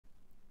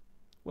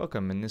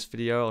Welcome. In this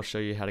video I'll show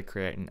you how to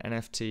create an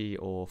NFT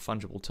or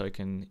fungible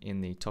token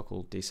in the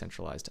Tokel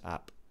decentralized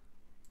app.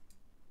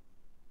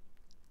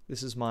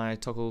 This is my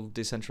Tokel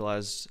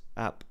decentralized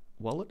app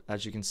wallet.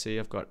 As you can see,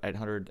 I've got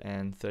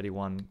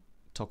 831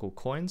 Tokel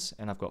coins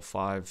and I've got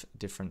 5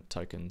 different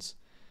tokens.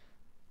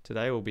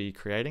 Today we'll be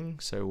creating,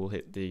 so we'll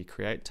hit the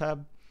create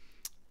tab.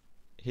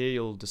 Here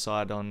you'll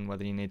decide on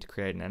whether you need to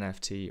create an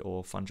NFT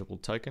or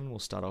fungible token. We'll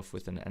start off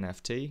with an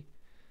NFT.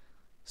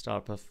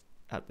 Start off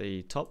at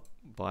the top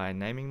by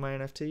naming my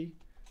NFT,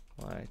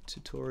 my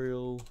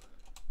tutorial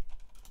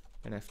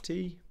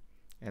NFT,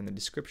 and the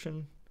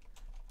description.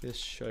 This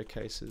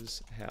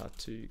showcases how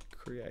to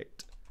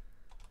create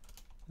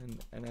an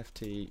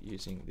NFT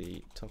using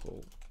the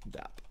Tokel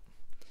dApp.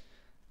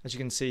 As you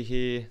can see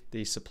here,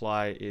 the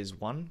supply is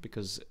 1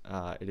 because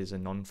it is a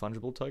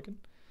non-fungible token.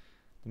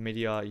 The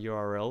media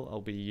URL I'll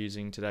be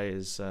using today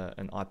is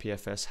an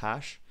IPFS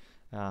hash.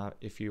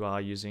 If you are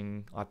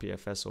using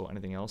IPFS or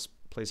anything else,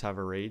 please have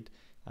a read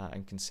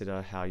and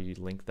consider how you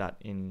link that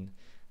in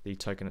the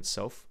token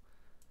itself.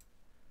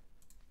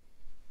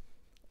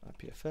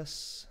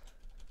 IPFS.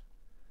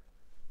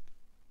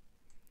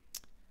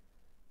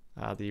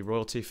 The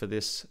royalty for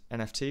this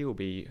NFT will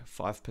be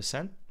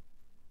 5%.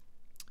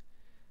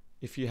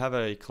 If you have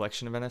a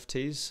collection of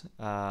NFTs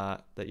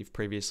that you've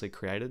previously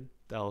created,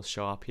 they'll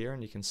show up here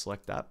and you can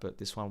select that, but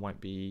this one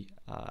won't be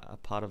a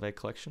part of a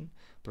collection.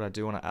 But I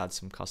do want to add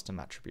some custom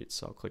attributes,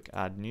 so I'll click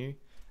add new,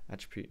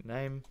 attribute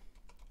name,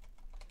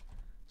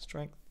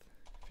 strength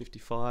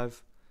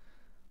 55.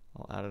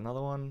 I'll add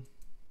another one.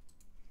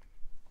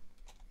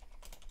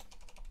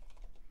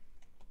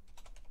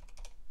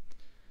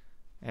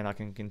 And I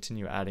can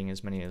continue adding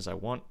as many as I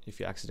want. If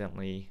you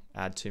accidentally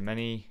add too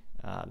many,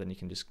 then you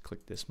can just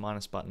click this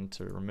minus button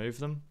to remove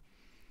them.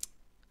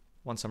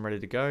 Once I'm ready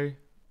to go,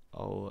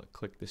 I'll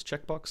click this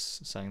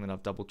checkbox saying that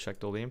I've double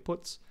checked all the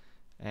inputs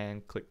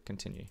and click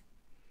continue.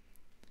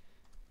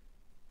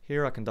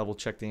 Here I can double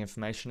check the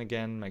information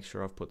again, make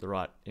sure I've put the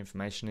right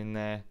information in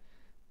there.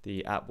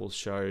 The app will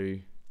show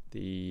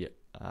the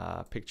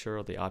picture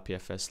or the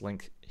IPFS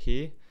link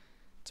here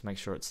to make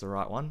sure it's the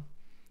right one.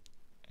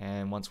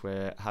 And once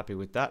we're happy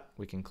with that,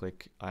 we can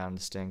click I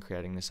understand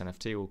creating this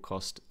NFT will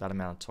cost that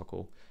amount of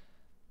Tokel.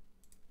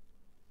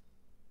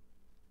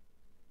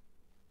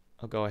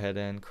 I'll go ahead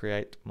and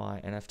create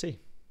my NFT.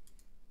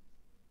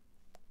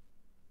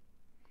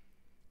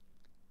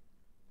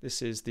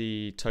 This is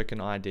the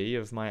token ID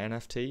of my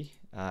NFT,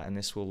 and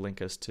this will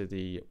link us to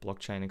the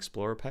Blockchain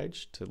Explorer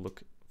page to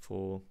look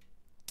for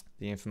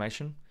the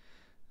information,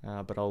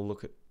 but I'll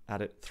look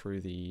at it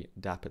through the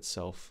dApp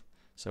itself.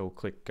 So we'll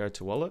click go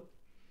to wallet,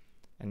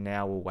 and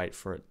now we'll wait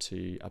for it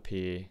to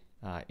appear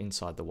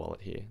inside the wallet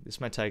here. This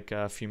may take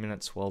a few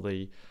minutes while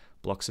the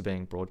blocks are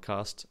being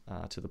broadcast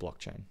to the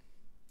blockchain.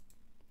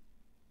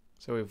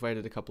 So we've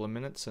waited a couple of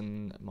minutes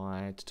and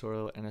my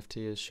tutorial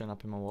NFT has shown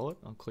up in my wallet.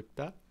 I'll click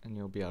that and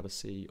you'll be able to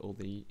see all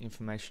the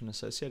information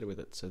associated with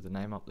it. So the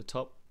name up the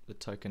top, the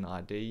token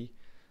ID,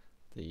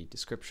 the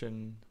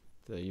description,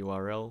 the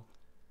URL,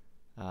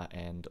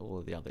 and all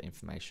of the other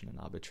information and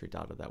arbitrary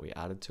data that we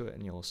added to it.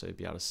 And you'll also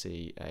be able to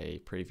see a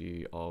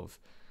preview of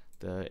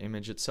the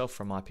image itself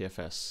from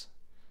IPFS.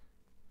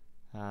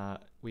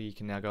 We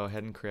can now go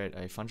ahead and create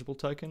a fungible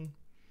token,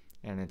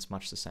 and it's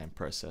much the same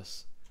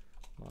process.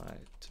 My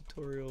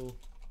tutorial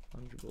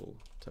fungible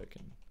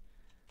token.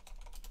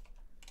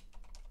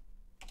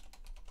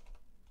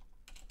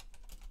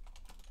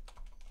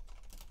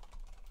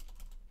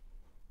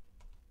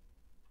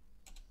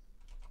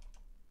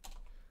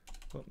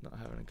 Oh, not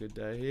having a good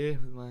day here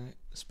with my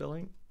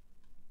spelling.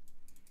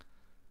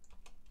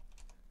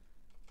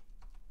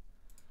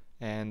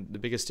 And the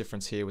biggest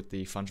difference here with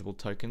the fungible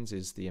tokens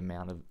is the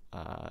amount of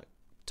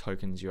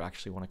tokens you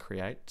actually want to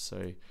create.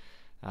 So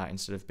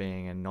instead of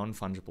being a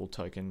non-fungible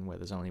token where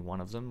there's only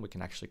one of them, we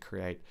can actually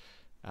create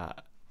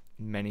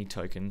many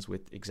tokens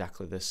with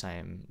exactly the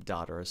same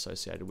data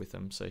associated with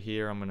them. So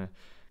here I'm going to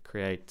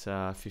create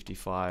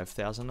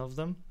 55,000 of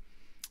them.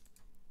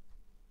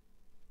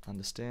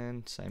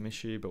 Understand, same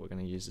issue, but we're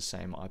going to use the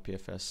same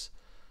IPFS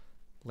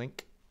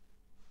link.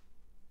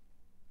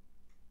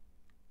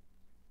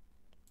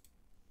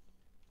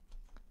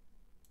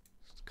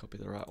 Just copy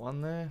the right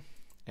one there,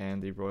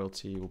 and the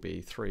royalty will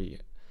be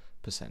 3%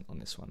 on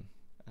this one.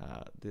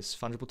 This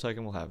fungible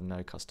token will have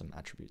no custom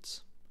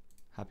attributes.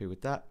 Happy with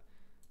that?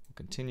 We'll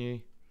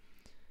continue.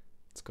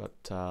 It's got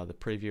the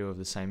preview of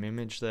the same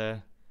image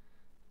there.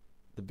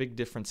 The big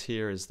difference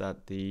here is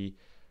that the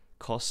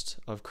cost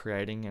of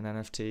creating an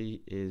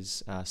NFT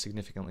is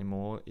significantly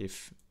more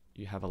if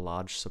you have a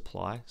large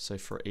supply. So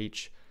for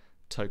each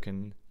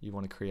token you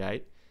want to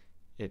create,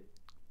 it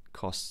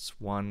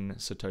costs 1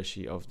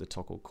 Satoshi of the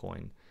Tokel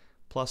coin,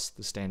 plus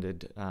the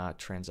standard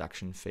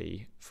transaction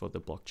fee for the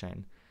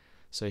blockchain.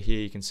 So here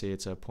you can see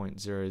it's a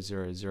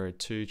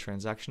 0.0002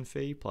 transaction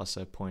fee plus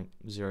a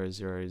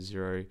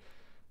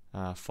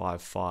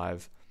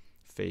 0.00055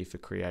 fee for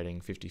creating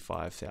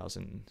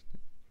 55,000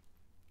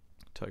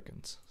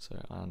 tokens.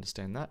 So I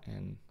understand that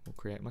and we'll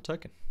create my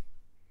token.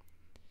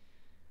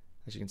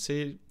 As you can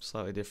see,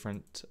 slightly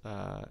different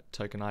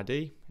token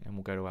ID, and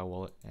we'll go to our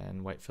wallet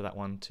and wait for that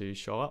one to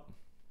show up.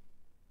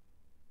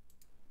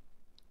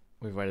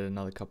 We've waited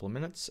another couple of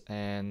minutes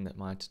and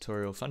my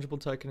tutorial fungible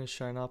token has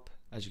shown up.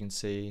 As you can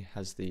see,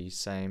 has the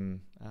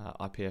same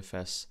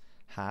IPFS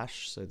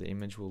hash, so the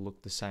image will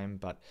look the same,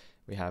 but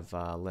we have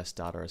less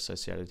data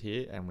associated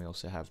here, and we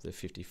also have the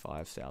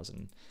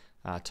 55,000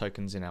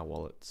 tokens in our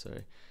wallet. So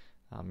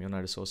you'll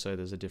notice also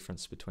there's a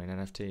difference between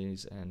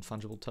NFTs and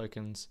fungible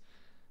tokens.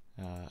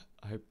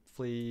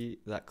 Hopefully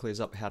that clears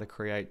up how to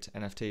create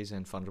NFTs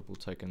and fungible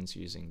tokens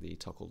using the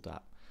Tokel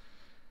app.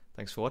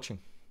 Thanks for watching.